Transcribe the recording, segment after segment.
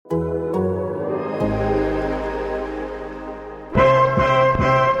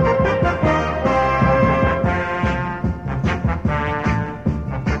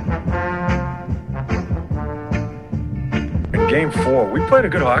4. We played a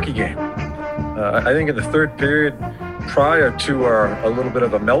good hockey game. I think in the third period, prior to a little bit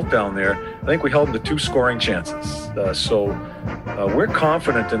of a meltdown there, I think we held them to 2 scoring chances. So we're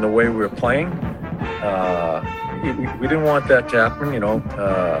confident in the way we were playing. We didn't want that to happen,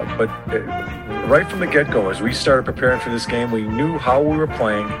 but right from the get-go, as we started preparing for this game, we knew how we were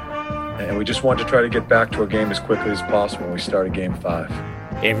playing, and we just wanted to try to get back to a game as quickly as possible when we started Game 5.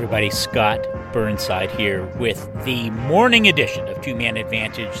 Hey everybody, Scott Burnside here with the morning edition of Two Man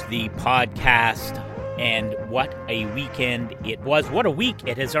Advantage, the podcast. And what a weekend it was. What a week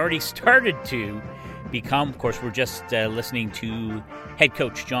it has already started to become. Of course, we're just listening to head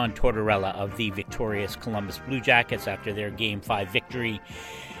coach John Tortorella of the victorious Columbus Blue Jackets after their Game 5 victory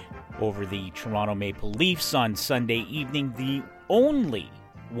over the Toronto Maple Leafs on Sunday evening. The only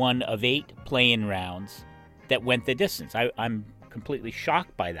one of 8 play-in rounds that went the distance. I'm completely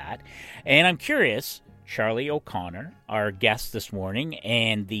shocked by that. And I'm curious, Charlie O'Connor, our guest this morning,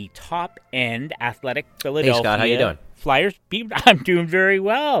 and the top-end Athletic Philadelphia. Hey, Scott, how you doing? Flyers. I'm doing very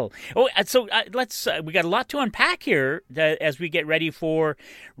well. Oh, so let's. We got a lot to unpack here as we get ready for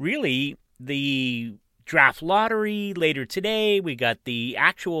really the draft lottery later today. We got the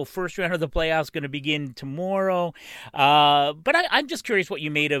actual first round of the playoffs going to begin tomorrow. But I'm just curious what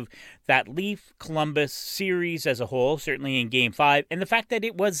you made of that Leaf-Columbus series as a whole, certainly in Game 5, and the fact that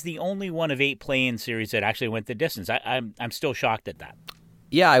it was the only one of 8 play-in series that actually went the distance. I'm still shocked at that.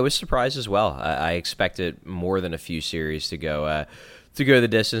 Yeah, I was surprised as well. I expected more than a few series to go the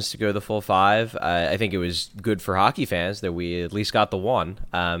distance, to go the full 5. I think it was good for hockey fans that we at least got the one,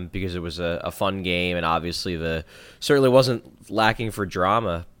 because it was a fun game, and obviously certainly wasn't lacking for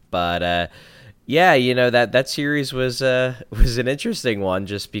drama. But yeah, that series was an interesting one,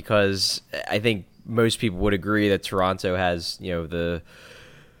 just because I think most people would agree that Toronto has the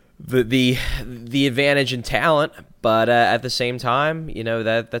advantage in talent, but at the same time,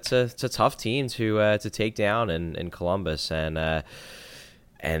 that's a tough team to take down in Columbus, and they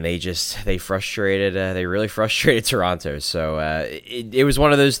really frustrated Toronto. So it was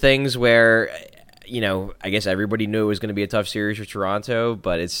one of those things where, I guess everybody knew it was going to be a tough series for Toronto,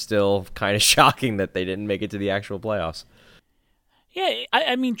 but it's still kind of shocking that they didn't make it to the actual playoffs. Yeah,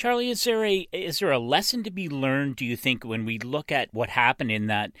 I mean, Charlie, is there a lesson to be learned, do you think, when we look at what happened in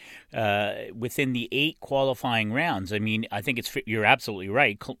that within the 8 qualifying rounds? I mean, I think you're absolutely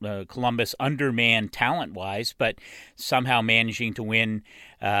right. Columbus undermanned talent-wise, but somehow managing to win,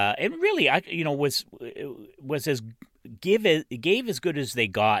 and really, was as gave as good as they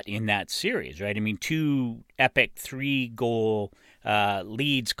got in that series, right? I mean, 2 epic 3-goal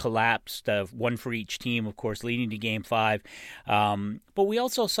leads collapsed, one for each team, of course, leading to Game 5. But we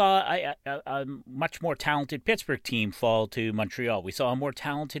also saw a much more talented Pittsburgh team fall to Montreal. We saw a more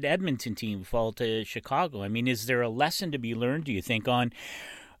talented Edmonton team fall to Chicago. I mean, is there a lesson to be learned, do you think, on,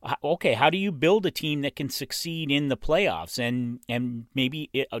 okay, how do you build a team that can succeed in the playoffs? And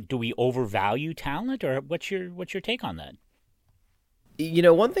maybe do we overvalue talent, or what's your take on that?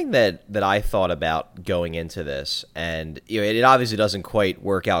 One thing that I thought about going into this, and it obviously doesn't quite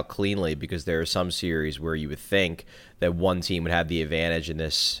work out cleanly, because there are some series where you would think that one team would have the advantage in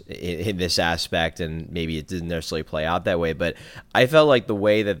this aspect, and maybe it didn't necessarily play out that way. But I felt like the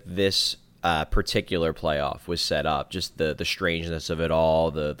way that this particular playoff was set up, just the strangeness of it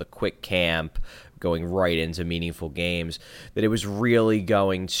all, the quick camp, going right into meaningful games, that it was really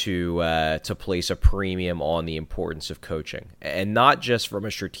going to place a premium on the importance of coaching, and not just from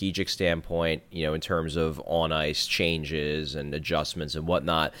a strategic standpoint, in terms of on-ice changes and adjustments and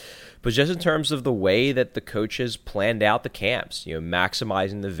whatnot, but just in terms of the way that the coaches planned out the camps,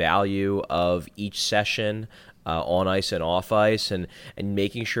 maximizing the value of each session, on ice and off ice, and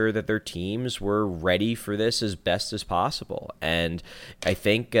making sure that their teams were ready for this as best as possible. And I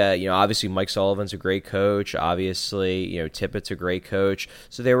think, obviously Mike Sullivan's a great coach. Obviously, Tippett's a great coach.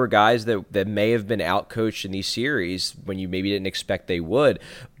 So there were guys that may have been outcoached in these series when you maybe didn't expect they would.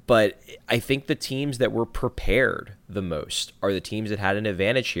 But I think the teams that were prepared the most are the teams that had an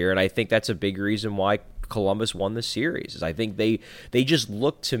advantage here. And I think that's a big reason why Columbus won the series. I think they just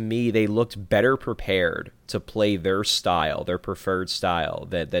looked, to me, they looked better prepared to play their style, their preferred style,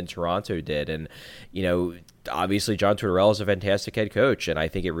 than Toronto did. And, obviously John Tortorella is a fantastic head coach, and I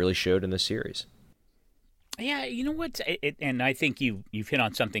think it really showed in the series. Yeah, you know what? And I think you've hit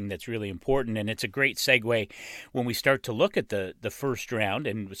on something that's really important, and it's a great segue when we start to look at the first round.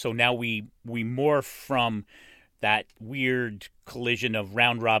 And so now we morph from that weird collision of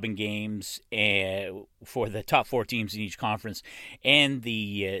round-robin games for the top 4 teams in each conference and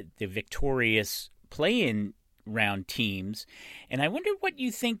the victorious play-in round teams. And I wonder what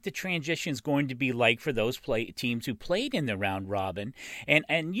you think the transition is going to be like for those teams who played in the round robin.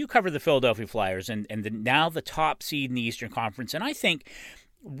 And you cover the Philadelphia Flyers and now the top seed in the Eastern Conference. And I think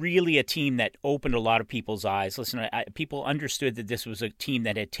really a team that opened a lot of people's eyes. Listen, people understood that this was a team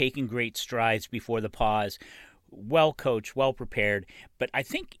that had taken great strides before the pause, well coached, well prepared. But I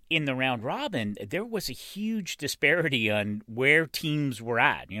think in the round robin, there was a huge disparity on where teams were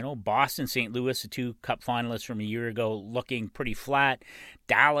at. You know, Boston, St. Louis, the two cup finalists from a year ago, looking pretty flat.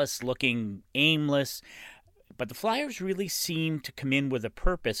 Dallas looking aimless. But the Flyers really seemed to come in with a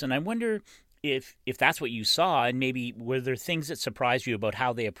purpose. And I wonder if that's what you saw, and maybe were there things that surprised you about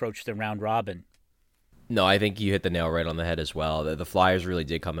how they approached the round robin? No, I think you hit the nail right on the head as well. The Flyers really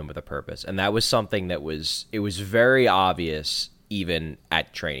did come in with a purpose, and that was something that was very obvious even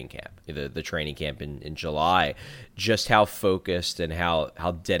at training camp, the training camp in July, just how focused and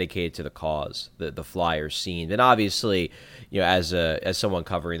how dedicated to the cause the Flyers seemed. And obviously, you know, as someone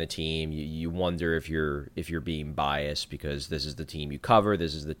covering the team, you wonder if you're being biased because this is the team you cover,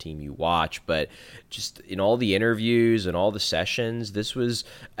 this is the team you watch. But just in all the interviews and all the sessions, this was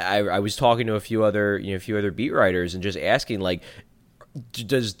I was talking to a few other beat writers and just asking, like,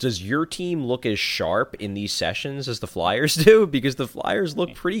 does your team look as sharp in these sessions as the Flyers do? Because the Flyers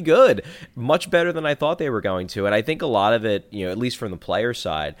look pretty good, much better than I thought they were going to. And I think a lot of it, you know, at least from the player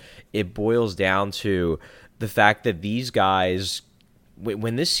side, it boils down to the fact that these guys,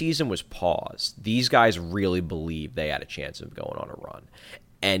 when this season was paused, these guys really believed they had a chance of going on a run.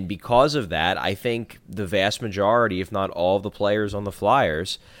 And because of that, I think the vast majority, if not all of the players on the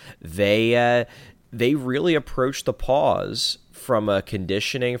Flyers, they really approached the pause from a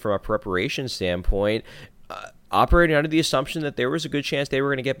conditioning, from a preparation standpoint, operating under the assumption that there was a good chance they were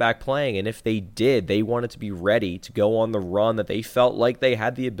going to get back playing. And if they did, they wanted to be ready to go on the run that they felt like they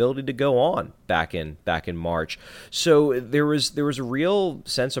had the ability to go on back in March. So there was a real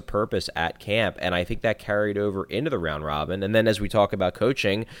sense of purpose at camp, and I think that carried over into the round robin. And then as we talk about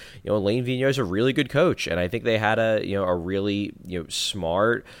coaching, you know, Alain Vigneault is a really good coach, and I think they had a really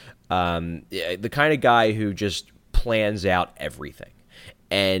smart, the kind of guy who just plans out everything,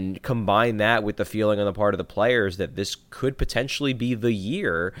 and combine that with the feeling on the part of the players that this could potentially be the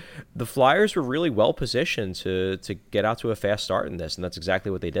year. The Flyers were really well positioned to get out to a fast start in this, and that's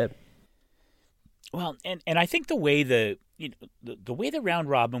exactly what they did. Well, and I think the way the way the round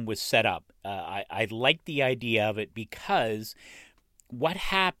robin was set up, I like the idea of it, because what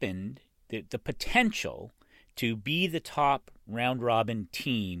happened, the potential to be the top round robin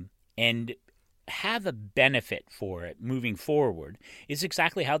team and have a benefit for it moving forward is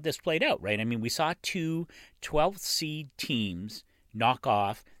exactly how this played out, right? I mean, we saw two 12th seed teams knock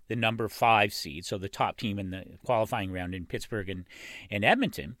off the number 5 seed, so the top team in the qualifying round in Pittsburgh and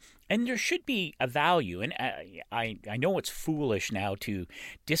Edmonton, and there should be a value. And I know it's foolish now to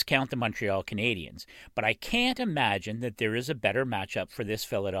discount the Montreal Canadiens, but I can't imagine that there is a better matchup for this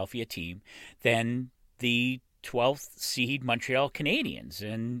Philadelphia team than the 12th seed Montreal Canadiens.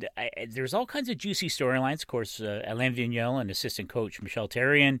 And there's all kinds of juicy storylines. Of course, Alain Vigneault and assistant coach Michel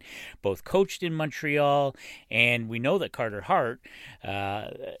Therrien both coached in Montreal. And we know that Carter Hart,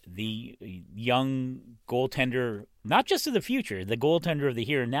 the young goaltender, not just of the future, the goaltender of the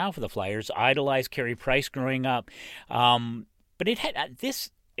here and now for the Flyers, idolized Carey Price growing up. But it had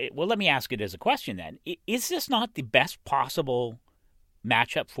this. Well, let me ask it as a question then. Is this not the best possible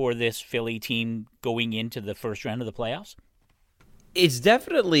matchup for this Philly team going into the first round of the playoffs? It's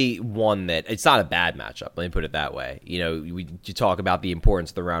definitely one that it's not a bad matchup. Let me put it that way. You know, you talk about the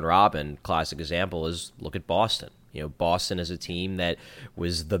importance of the round robin. Classic example is look at Boston. You know, Boston is a team that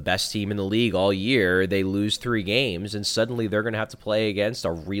was the best team in the league all year. They lose 3 games, and suddenly they're going to have to play against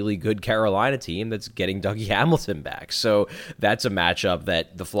a really good Carolina team that's getting Dougie Hamilton back. So that's a matchup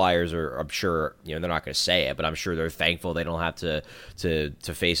that the Flyers are, I'm sure, you know, they're not going to say it, but I'm sure they're thankful they don't have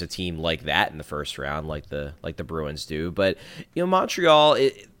to face a team like that in the first round, like the Bruins do. But you know, Montreal,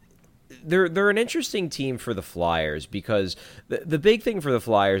 they're an interesting team for the Flyers, because the big thing for the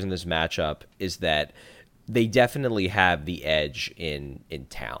Flyers in this matchup is that they definitely have the edge in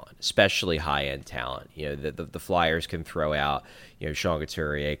talent, especially high-end talent. You know, the Flyers can throw out, you know, Sean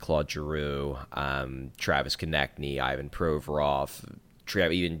Couturier, Claude Giroux, Travis Konechny, Ivan Provorov,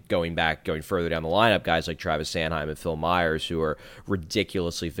 even going further down the lineup, guys like Travis Sanheim and Phil Myers, who are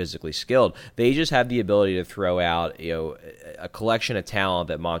ridiculously physically skilled. They just have the ability to throw out, you know, a collection of talent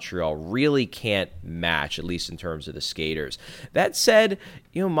that Montreal really can't match, at least in terms of the skaters. That said,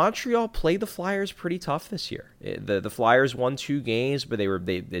 you know, Montreal played the Flyers pretty tough this year. The Flyers won 2 games, but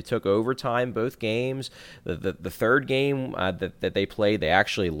they took overtime both games. The third game that they played, they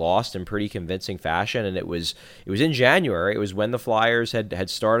actually lost in pretty convincing fashion, and it was in January. It was when the Flyers had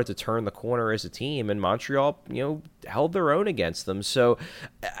started to turn the corner as a team, and Montreal, held their own against them. So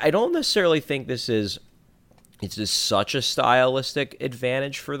I don't necessarily think it's just such a stylistic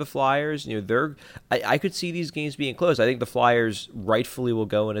advantage for the Flyers. I could see these games being close. I think the Flyers rightfully will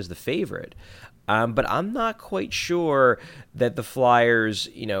go in as the favorite. But I'm not quite sure that the Flyers,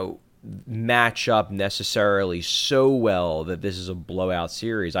 match up necessarily so well that this is a blowout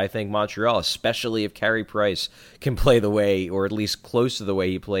series. I think Montreal, especially if Carey Price can play the way, or at least close to the way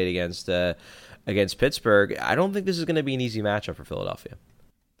he played against Pittsburgh, I don't think this is going to be an easy matchup for Philadelphia.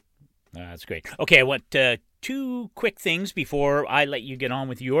 That's great. Okay, I want 2 quick things before I let you get on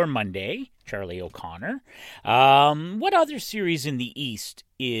with your Monday, Charlie O'Connor. What other series in the East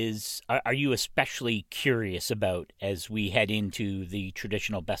are you especially curious about as we head into the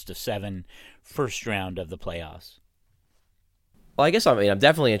traditional best-of-7 first round of the playoffs? Well, I guess I'm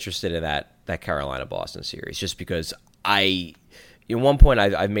definitely interested in that Carolina-Boston series, just because at one point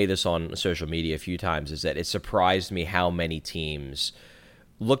I've made this on social media a few times, is that it surprised me how many teams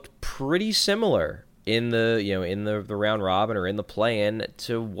looked pretty similar in the round robin or in the play-in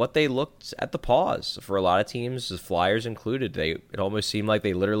to what they looked at the pause. For a lot of teams, the Flyers included, it almost seemed like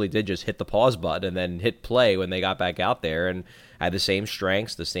they literally did just hit the pause button and then hit play when they got back out there, and had the same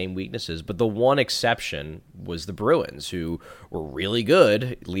strengths, the same weaknesses. But the one exception was the Bruins, who were really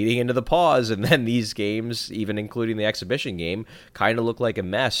good leading into the pause, and then these games, even including the exhibition game, kind of looked like a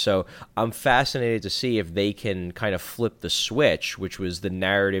mess. So I'm fascinated to see if they can kind of flip the switch, which was the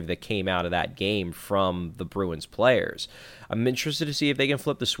narrative that came out of that game from the Bruins players. I'm interested to see if they can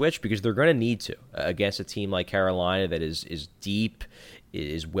flip the switch, because they're going to need to against a team like Carolina that is deep,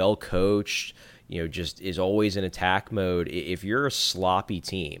 is well coached, just is always in attack mode. If you're a sloppy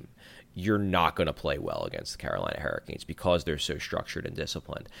team, you're not going to play well against the Carolina Hurricanes, because they're so structured and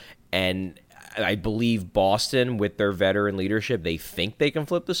disciplined. And I believe Boston, with their veteran leadership, they think they can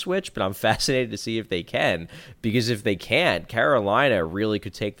flip the switch, but I'm fascinated to see if they can, because if they can't, Carolina really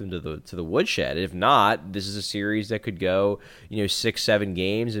could take them to the woodshed. If not, this is a series that could go 6-7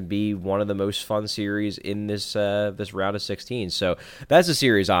 games and be one of the most fun series in this round of 16. So that's a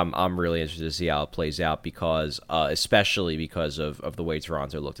series I'm really interested to see how it plays out, because especially because of the way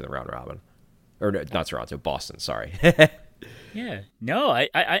Toronto looked in the round robin, or no, not Toronto, Boston. Sorry. Yeah, no,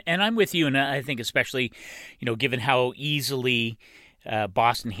 I and I'm with you, and I think especially, given how easily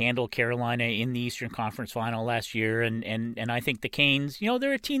Boston handled Carolina in the Eastern Conference Final last year, and I think the Canes,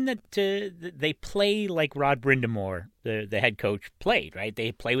 they're a team that they play like Rod Brindamore, the head coach, played, right?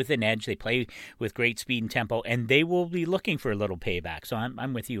 They play with an edge, they play with great speed and tempo, and they will be looking for a little payback. So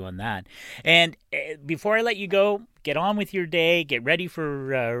I'm with you on that. And before I let you go, get on with your day, get ready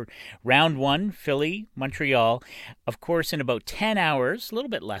for round 1, Philly, Montreal. Of course, in about 10 hours, a little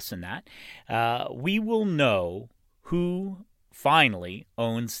bit less than that, we will know who finally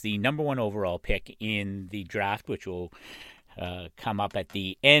owns the number 1 overall pick in the draft, which will come up at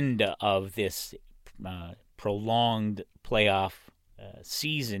the end of this prolonged playoff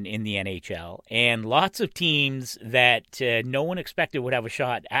season in the NHL. And lots of teams that no one expected would have a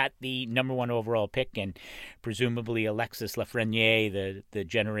shot at the number 1 overall pick, and presumably Alexis Lafreniere, the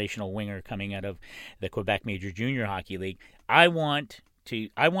generational winger coming out of the Quebec Major Junior Hockey League. I want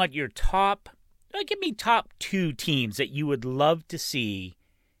your top, give me top 2 teams that you would love to see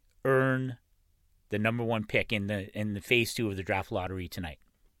earn the number 1 pick in the phase 2 of the draft lottery tonight.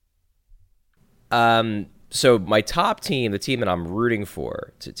 So my top team, the team that I'm rooting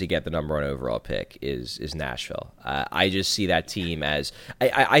for to get the number 1 overall pick, is Nashville. I just see that team as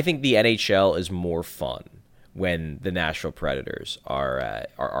I think the NHL is more fun when the Nashville Predators are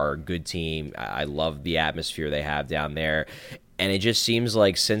a good team. I love the atmosphere they have down there. And it just seems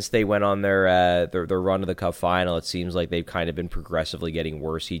like since they went on their run to the Cup final, it seems like they've kind of been progressively getting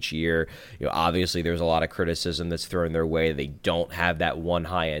worse each year. Obviously there's a lot of criticism that's thrown their way. They don't have that one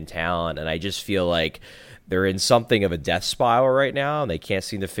high-end talent, and I just feel like they're in something of a death spiral right now, and they can't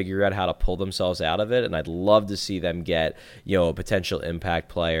seem to figure out how to pull themselves out of it. And I'd love to see them get a potential impact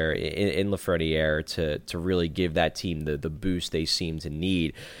player in Lafreniere to really give that team the boost they seem to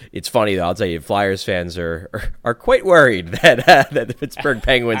need. It's funny though, I'll tell you, Flyers fans are quite worried that the Pittsburgh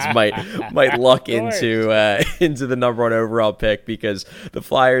Penguins might luck into the number 1 overall pick, because the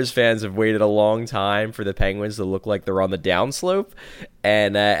Flyers fans have waited a long time for the Penguins to look like they're on the downslope.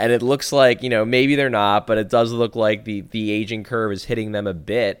 and it looks like, maybe they're not, but it does look like the aging curve is hitting them a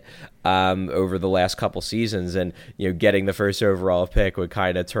bit over the last couple seasons, and getting the first overall pick would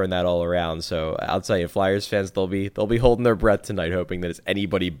kind of turn that all around. So I'll tell you, Flyers fans, they'll be holding their breath tonight, hoping that it's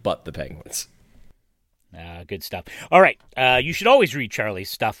anybody but the Penguins. Good stuff. All right, you should always read Charlie's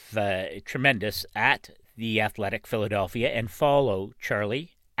stuff, tremendous, at The Athletic Philadelphia, and follow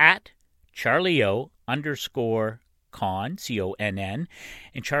Charlie at CharlieO_Conn, CONN.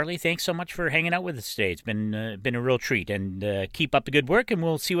 And Charlie, thanks so much for hanging out with us today. It's been a real treat, and keep up the good work, and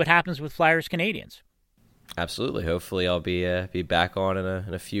we'll see what happens with Flyers Canadians. Absolutely. Hopefully I'll be back on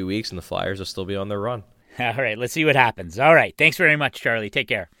in a few weeks, and the Flyers will still be on their run. All right, let's see what happens. All right, thanks very much, Charlie. Take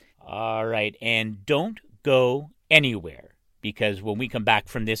care. All right, and don't go anywhere, because when we come back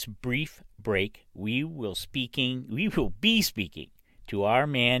from this brief break, we will be speaking to our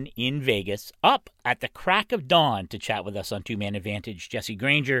man in Vegas up at the crack of dawn to chat with us on Two Man Advantage, Jesse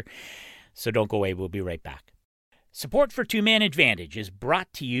Granger. So don't go away. We'll be right back. Support for Two Man Advantage is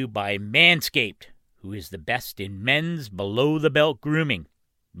brought to you by Manscaped, who is the best in men's below-the-belt grooming.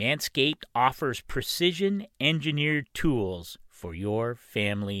 Manscaped offers precision-engineered tools for your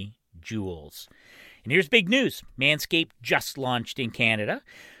family jewels. And here's big news. Manscaped just launched in Canada.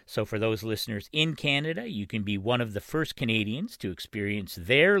 So for those listeners in Canada, you can be one of the first Canadians to experience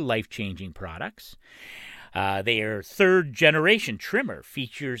their life-changing products. Their third-generation trimmer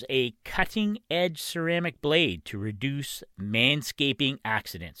features a cutting-edge ceramic blade to reduce manscaping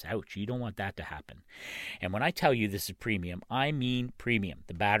accidents. Ouch, you don't want that to happen. And when I tell you this is premium, I mean premium.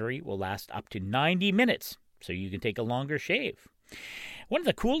 The battery will last up to 90 minutes, so you can take a longer shave. One of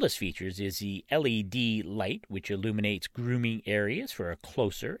the coolest features is the LED light, which illuminates grooming areas for a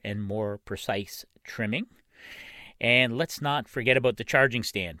closer and more precise trimming. And let's not forget about the charging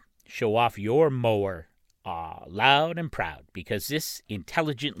stand. Show off your mower loud and proud, because this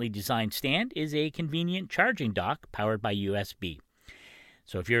intelligently designed stand is a convenient charging dock powered by USB.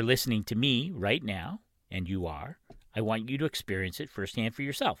 So if you're listening to me right now, and you are, I want you to experience it firsthand for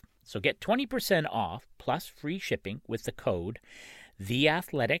yourself. So get 20% off plus free shipping with the code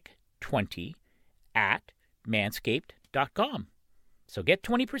TheAthletic20 at Manscaped.com. So get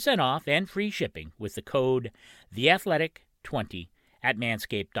 20% off and free shipping with the code TheAthletic20 at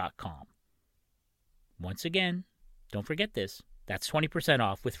Manscaped.com. Once again, don't forget this. That's 20%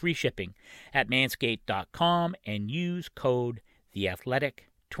 off with free shipping at Manscaped.com, and use code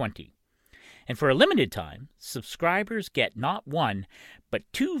TheAthletic20. And for a limited time, subscribers get not one, but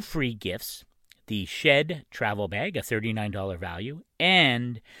two free gifts: the Shed travel bag, a $39 value,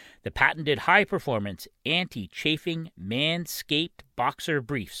 and the patented high-performance anti-chafing Manscaped boxer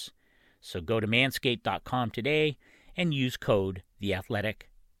briefs. So go to Manscaped.com today and use code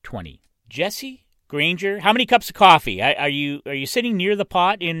TheAthletic20. Jesse Granger, how many cups of coffee? Are you sitting near the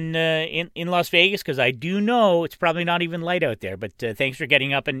pot in Las Vegas? Because I do know it's probably not even light out there. But thanks for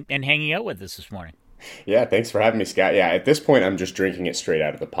getting up and hanging out with us this morning. Yeah, thanks for having me, Scott. Yeah, at this point, I'm just drinking it straight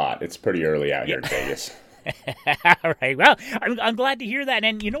out of the pot. It's pretty early out here in Vegas. All right. Well, I'm glad to hear that.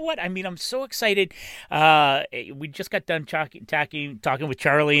 And you know what? I mean, I'm so excited. We just got done talking with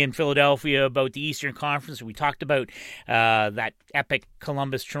Charlie in Philadelphia about the Eastern Conference. We talked about that epic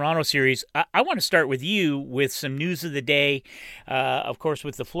Columbus-Toronto series. I want to start with you with some news of the day. Of course,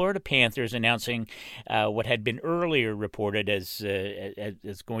 with the Florida Panthers announcing what had been earlier reported as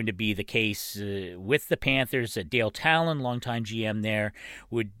going to be the case with the Panthers, that Dale Talon, longtime GM there,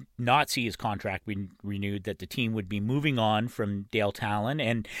 would not see his contract renewed, that the team would be moving on from Dale Talon.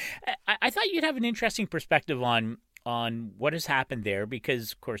 And I thought you'd have an interesting perspective on what has happened there,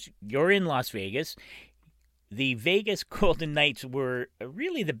 because, of course, you're in Las Vegas. The Vegas Golden Knights were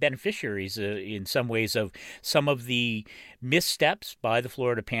really the beneficiaries in some ways of some of the missteps by the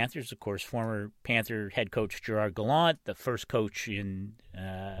Florida Panthers. Of course, former Panther head coach Gerard Gallant, the first coach in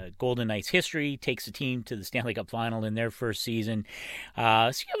Golden Knights history, takes the team to the Stanley Cup final in their first season. So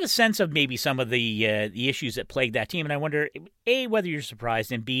you have a sense of maybe some of the issues that plagued that team. And I wonder, A, whether you're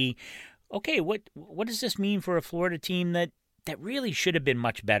surprised, and B, okay, what does this mean for a Florida team that really should have been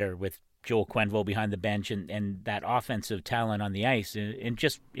much better with Joel Quenneville behind the bench and that offensive talent on the ice, and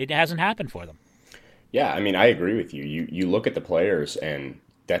just it hasn't happened for them. Yeah, I mean, I agree with you. You look at the players, and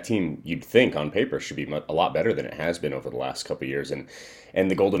that team, you'd think on paper, should be a lot better than it has been over the last couple of years. And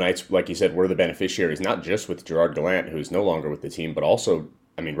the Golden Knights, like you said, were the beneficiaries, not just with Gerard Gallant, who's no longer with the team, but also,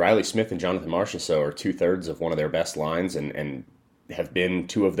 I mean, Riley Smith and Jonathan Marchessault are 2/3 of one of their best lines, and have been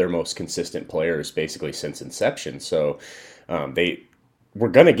two of their most consistent players basically since inception. So we're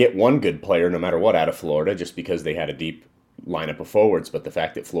going to get one good player no matter what out of Florida, just because they had a deep lineup of forwards. But the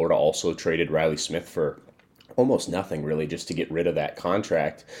fact that Florida also traded Riley Smith for almost nothing really just to get rid of that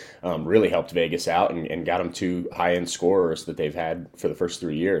contract. Really helped Vegas out and got them 2 high-end scorers that they've had for the first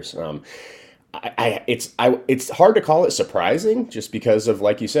 3 years. It's hard to call it surprising just because of,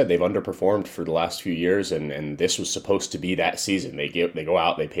 like you said, they've underperformed for the last few years, and this was supposed to be that season. They go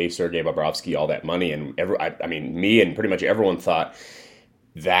out, they pay Sergei Bobrovsky all that money, and me and pretty much everyone thought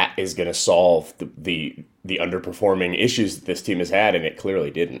that is going to solve the underperforming issues that this team has had, and it clearly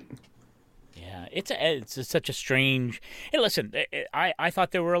didn't. It's such a strange. Hey, listen, I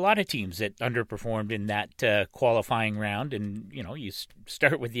thought there were a lot of teams that underperformed in that qualifying round, and you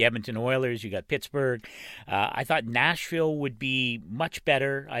start with the Edmonton Oilers. You got Pittsburgh. I thought Nashville would be much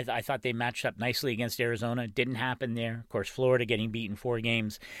better. I thought they matched up nicely against Arizona. It didn't happen there. Of course, Florida getting beaten 4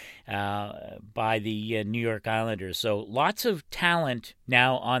 games by the New York Islanders. So lots of talent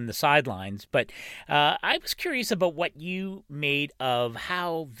now on the sidelines. But I was curious about what you made of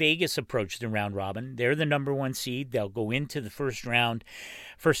how Vegas approached the round robin. They're the number 1 seed. They'll go into the first round.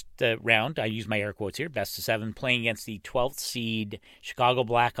 I use my air quotes here, best of 7, playing against the 12th seed Chicago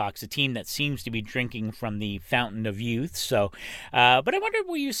Blackhawks, a team that seems to be drinking from the fountain of youth. So, but I wonder,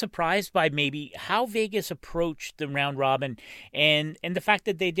 were you surprised by maybe how Vegas approached the round robin and the fact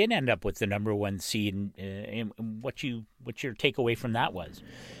that they did end up with the number 1 seed, and what your takeaway from that was?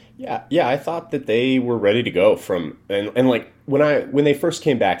 Yeah, I thought that they were ready to go and like when they first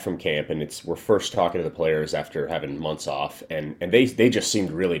came back from camp, and we're first talking to the players after having months off, and they just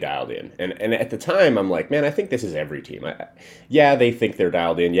seemed really dialed in. And at the time, I'm like, man, I think this is every team. They think they're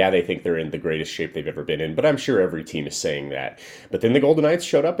dialed in. Yeah, they think they're in the greatest shape they've ever been in. But I'm sure every team is saying that. But then the Golden Knights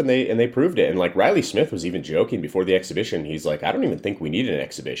showed up and they proved it. And like Riley Smith was even joking before the exhibition. He's like, I don't even think we need an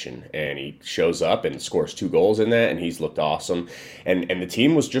exhibition. And he shows up and scores 2 goals in that, and he's looked awesome. And the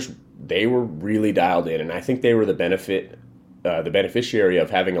team was they were really dialed in, and I think they were the beneficiary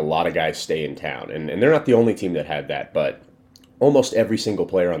of having a lot of guys stay in town. And they're not the only team that had that, but almost every single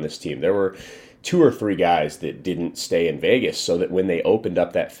player on this team, there were 2 or 3 guys that didn't stay in Vegas, so that when they opened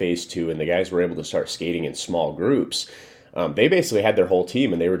up that phase 2 and the guys were able to start skating in small groups, they basically had their whole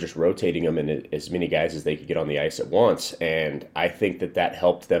team, and they were just rotating them in as many guys as they could get on the ice at once. And I think that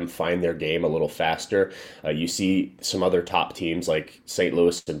helped them find their game a little faster. You see some other top teams like St.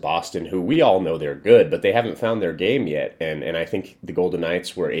 Louis and Boston, who we all know they're good, but they haven't found their game yet. And I think the Golden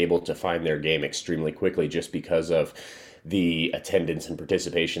Knights were able to find their game extremely quickly just because of the attendance and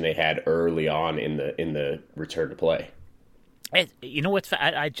participation they had early on in the return to play. You know what's?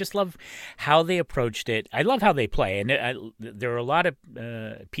 I just love how they approached it. I love how they play, and there are a lot of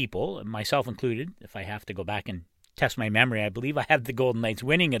people, myself included. If I have to go back and test my memory, I believe I have the Golden Knights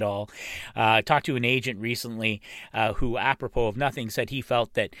winning it all. I talked to an agent recently who, apropos of nothing, said he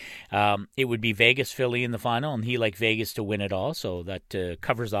felt that it would be Vegas-Philly in the final, and he liked Vegas to win it all. So that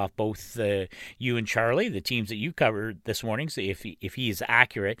covers off both you and Charlie, the teams that you covered this morning, so if he is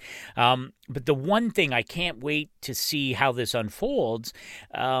accurate. But the one thing I can't wait to see how this unfolds,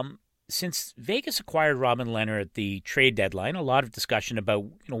 since Vegas acquired Robin Lehner at the trade deadline, a lot of discussion about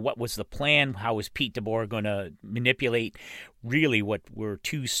what was the plan, how was Pete DeBoer going to manipulate really what were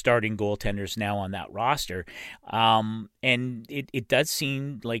 2 starting goaltenders now on that roster. And it does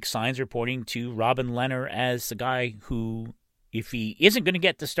seem like signs are pointing to Robin Lehner as the guy who, if he isn't going to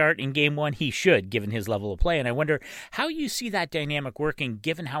get the start in Game 1, he should, given his level of play. And I wonder how you see that dynamic working,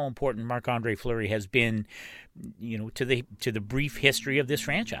 given how important Marc-Andre Fleury has been, to the brief history of this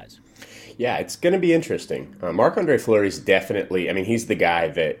franchise. Yeah, it's going to be interesting. Marc-Andre Fleury is definitely, he's the guy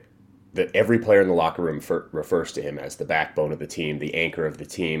that every player in the locker room refers to him as the backbone of the team, the anchor of the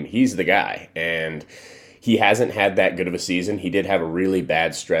team. He's the guy. And he hasn't had that good of a season. He did have a really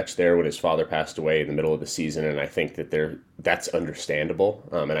bad stretch there when his father passed away in the middle of the season, and I think that's understandable.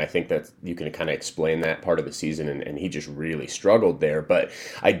 And I think that you can kind of explain that part of the season, and he just really struggled there. But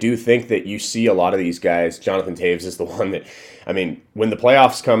I do think that you see a lot of these guys. Jonathan Toews is the one that, when the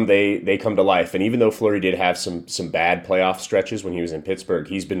playoffs come, they come to life. And even though Fleury did have some bad playoff stretches when he was in Pittsburgh,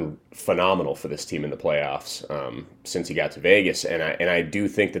 he's been phenomenal for this team in the playoffs since he got to Vegas. And I do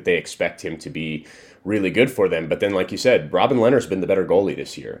think that they expect him to be really good for them. But then, like you said, Robin Lehner's been the better goalie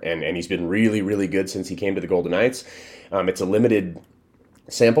this year, and he's been really, really good since he came to the Golden Knights. It's a limited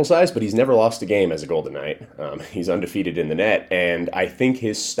sample size, but he's never lost a game as a Golden Knight. He's undefeated in the net, and I think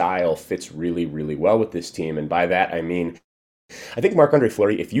his style fits really, really well with this team. And by that, I think Marc-Andre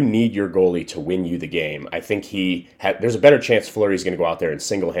Fleury, if you need your goalie to win you the game, I think there's a better chance Fleury's going to go out there and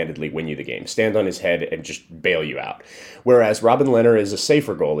single-handedly win you the game, stand on his head and just bail you out. Whereas Robin Lehner is a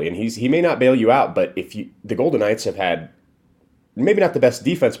safer goalie, and he may not bail you out, but the Golden Knights have had maybe not the best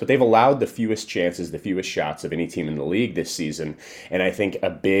defense, but they've allowed the fewest chances, the fewest shots of any team in the league this season. And I think a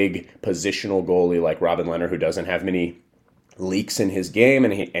big positional goalie like Robin Lehner, who doesn't have many leaks in his game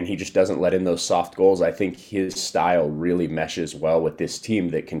and he just doesn't let in those soft goals, I think his style really meshes well with this team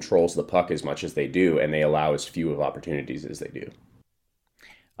that controls the puck as much as they do, and they allow as few of opportunities as they do.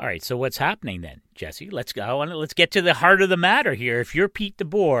 All right, so what's happening then, Jesse? Let's go. Let's get to the heart of the matter here. If you're Pete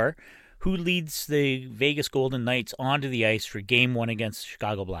DeBoer, who leads the Vegas Golden Knights onto the ice for Game 1 against the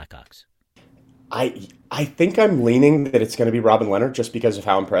Chicago Blackhawks? I think I'm leaning that it's going to be Robin Lehner just because of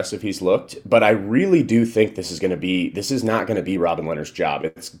how impressive he's looked. But I really do think this is not going to be Robin Lehner's job.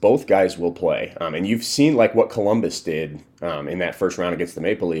 It's both guys will play. And you've seen like what Columbus did in that first round against the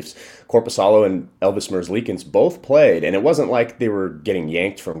Maple Leafs. Korpisalo and Elvis Merzlikins both played, and it wasn't like they were getting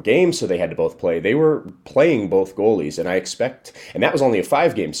yanked from games, so they had to both play. They were playing both goalies, and and that was only a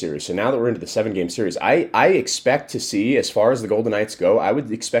 5-game series. So now that we're into the 7-game series, I expect to see, as far as the Golden Knights go, I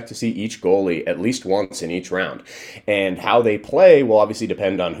would expect to see each goalie at least once in each round. And how they play will obviously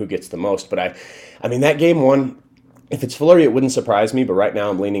depend on who gets the most. But I mean, that Game 1, if it's Fleury, it wouldn't surprise me, but right now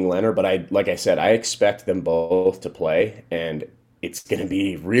I'm leaning Lehner. But like I said, I expect them both to play, and it's going to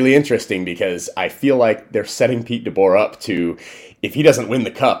be really interesting because I feel like they're setting Pete DeBoer up to, if he doesn't win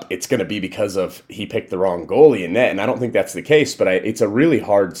the cup, it's going to be because of he picked the wrong goalie in net, and I don't think that's the case, but it's a really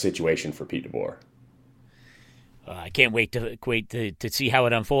hard situation for Pete DeBoer. I can't wait to see how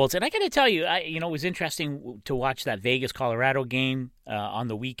it unfolds. And I got to tell you, it was interesting to watch that Vegas-Colorado game on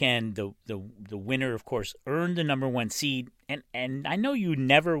the weekend. The winner, of course, earned the number 1 seed. And I know you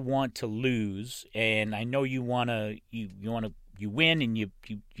never want to lose, and I know you win and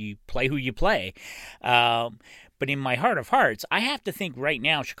you play who you play. But in my heart of hearts, I have to think right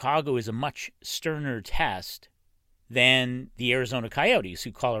now Chicago is a much sterner test than the Arizona Coyotes,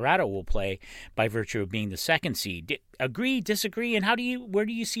 who Colorado will play by virtue of being the 2nd seed. Agree, disagree, and where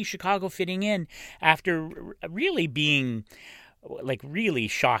do you see Chicago fitting in after really being really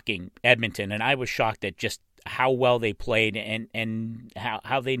shocking Edmonton? And I was shocked at just how well they played and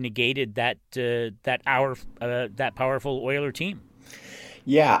how they negated that powerful Oiler team.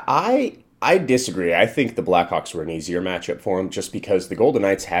 Yeah, I disagree. I think the Blackhawks were an easier matchup for them just because the Golden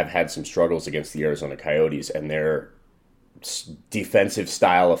Knights have had some struggles against the Arizona Coyotes and their defensive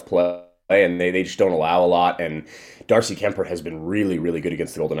style of play, and they just don't allow a lot. And Darcy Kemper has been really, really good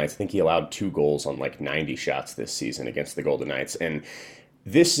against the Golden Knights. I think he allowed 2 goals on 90 shots this season against the Golden Knights. And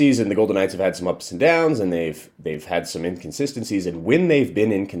this season, the Golden Knights have had some ups and downs, and they've had some inconsistencies. And when they've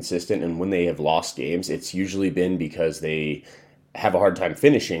been inconsistent and when they have lost games, it's usually been because they have a hard time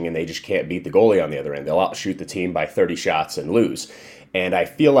finishing and they just can't beat the goalie on the other end. They'll outshoot the team by 30 shots and lose. And I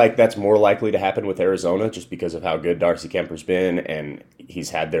feel like that's more likely to happen with Arizona just because of how good Darcy Kemper's been, and he's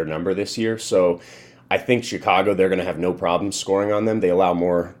had their number this year. So I think Chicago, they're going to have no problem scoring on them. They allow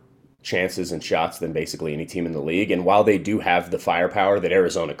more chances and shots than basically any team in the league. And while they do have the firepower that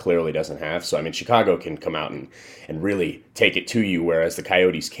Arizona clearly doesn't have, so I mean, Chicago can come out and really take it to you, whereas the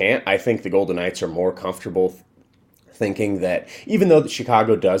Coyotes can't. I think the Golden Knights are more comfortable thinking that even though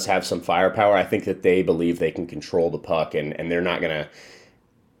Chicago does have some firepower, I think that they believe they can control the puck, and they're not going to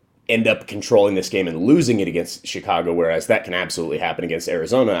end up controlling this game and losing it against Chicago, whereas that can absolutely happen against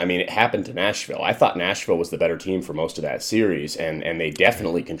Arizona. I mean, it happened to Nashville. I thought Nashville was the better team for most of that series, and they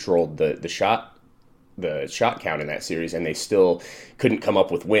definitely controlled the shot count in that series, and they still couldn't come up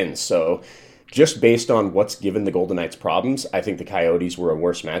with wins. So just based on what's given the Golden Knights problems, I think the Coyotes were a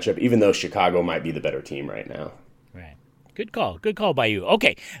worse matchup, even though Chicago might be the better team right now. Right. Good call. Good call by you.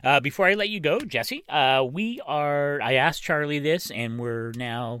 Okay. Before I let you go, Jesse, I asked Charlie this, and we're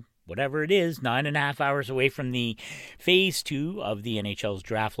now, whatever it is, 9.5 hours away from the phase 2 of the NHL's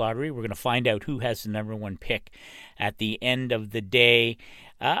draft lottery. We're going to find out who has the number 1 pick at the end of the day.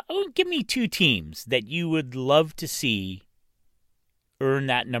 Give me 2 teams that you would love to see earn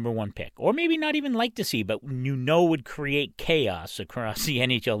that number 1 pick, or maybe not even like to see, but would create chaos across the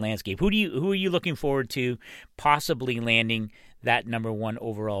NHL landscape. Who are you looking forward to possibly landing that number 1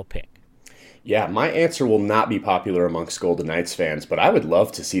 overall pick? Yeah, my answer will not be popular amongst Golden Knights fans, but I would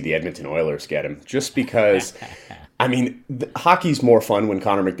love to see the Edmonton Oilers get him, just because, I mean, hockey's more fun when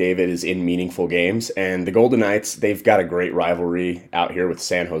Connor McDavid is in meaningful games, and the Golden Knights, they've got a great rivalry out here with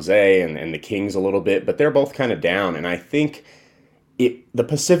San Jose and the Kings a little bit, but they're both kind of down, and I think the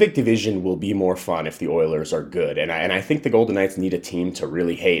Pacific Division will be more fun if the Oilers are good, and I think the Golden Knights need a team to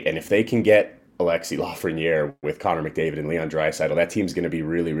really hate, and if they can get Alexis Lafreniere with Connor McDavid and Leon Draisaitl, that team's going to be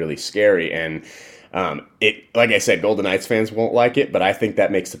really, really scary. And like I said, Golden Knights fans won't like it, but I think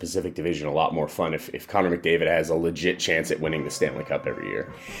that makes the Pacific Division a lot more fun if Connor McDavid has a legit chance at winning the Stanley Cup every year.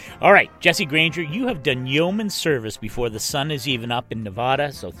 All right, Jesse Granger, you have done yeoman's service before the sun is even up in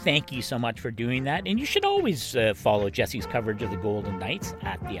Nevada, so thank you so much for doing that. And you should always follow Jesse's coverage of the Golden Knights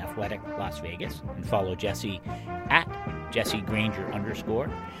at The Athletic Las Vegas, and follow Jesse at Jesse Granger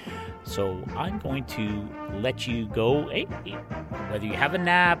 _. So I'm going to let you go. Hey, whether you have a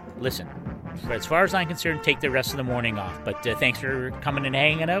nap, listen, as far as I'm concerned, take the rest of the morning off. But thanks for coming and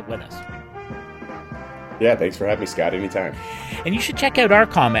hanging out with us. Yeah, thanks for having me, Scott. Anytime. And you should check out our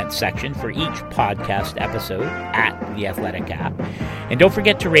comments section for each podcast episode at The Athletic app. And don't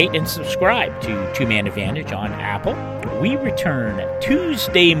forget to rate and subscribe to Two Man Advantage on Apple. We return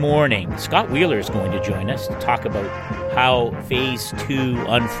Tuesday morning. Scott Wheeler is going to join us to talk about how Phase 2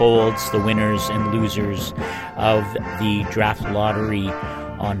 unfolds, the winners and losers of the draft lottery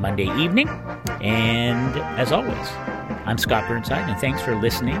on Monday evening. And as always, I'm Scott Burnside, and thanks for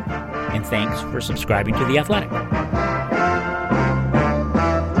listening, and thanks for subscribing to The Athletic.